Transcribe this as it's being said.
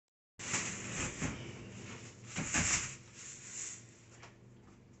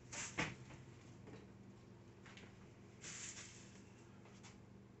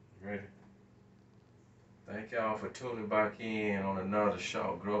Thank y'all for tuning back in on another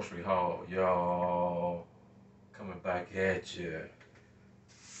short grocery haul, y'all. Coming back at you.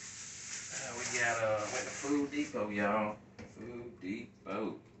 We got went to Food Depot, y'all. Food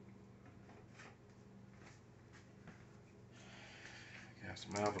Depot. Got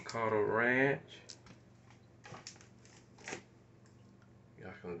some avocado ranch.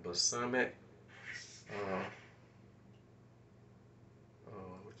 Got some balsamic.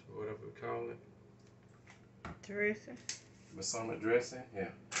 Whatever we call it. Dressing. Balsamic dressing,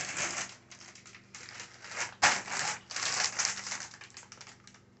 yeah.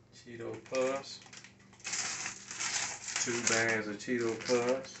 Cheeto Puffs. 2 bags of Cheeto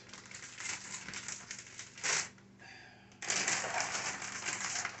Puffs.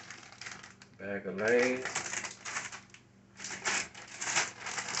 Bag of Lay's.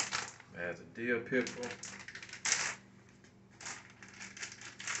 Bags of dill pickle.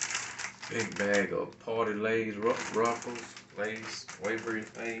 Big bag of Party Lay's Ruffles, Lay's, Waybury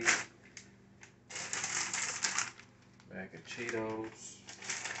Lay's. Bag of Cheetos.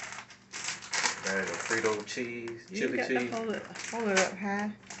 Bag of Frito cheese, chili cheese. You got to hold it up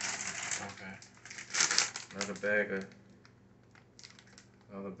high. Okay. Another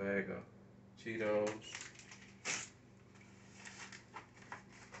bag of Cheetos.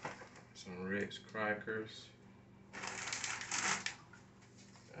 Some Ritz crackers.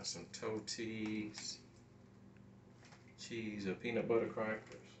 Got some Tootie's cheese or peanut butter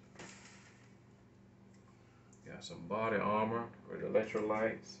crackers. Got some Body Armor with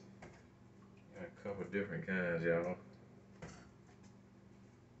electrolytes. Got a couple different kinds, y'all.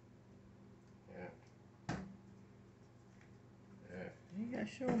 Yeah. You got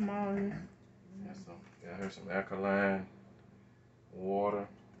to show them all here. Got here some alkaline water.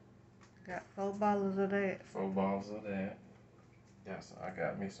 Got 4 bottles of that. 4 bottles of that. I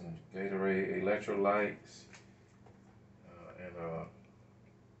got me some Gatorade electrolytes. And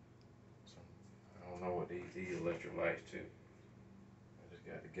some, I don't know what these electrolytes too. I just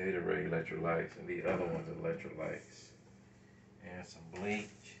got the Gatorade electrolytes and the other ones electrolytes. And some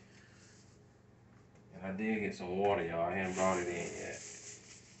bleach. And I did get some water, y'all. I haven't brought it in yet.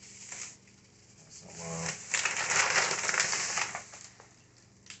 Some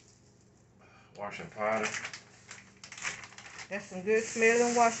washing powder. That's some good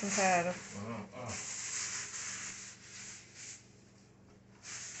smelling washing powder.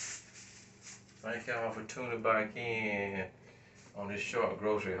 Thank y'all for tuning back in on this short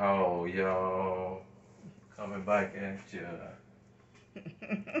grocery haul, y'all. Coming back at you.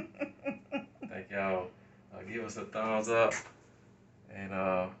 Thank y'all. Give us a thumbs up and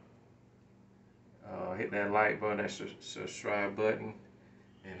hit that like button, that subscribe button.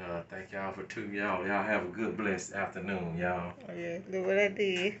 And thank y'all for tuning y'all. Y'all have a good, blessed afternoon, y'all. Oh yeah, look what I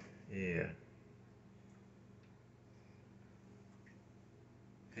did. Yeah.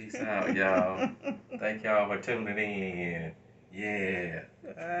 Peace out, y'all. Thank y'all for tuning in. Yeah.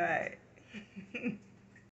 All right.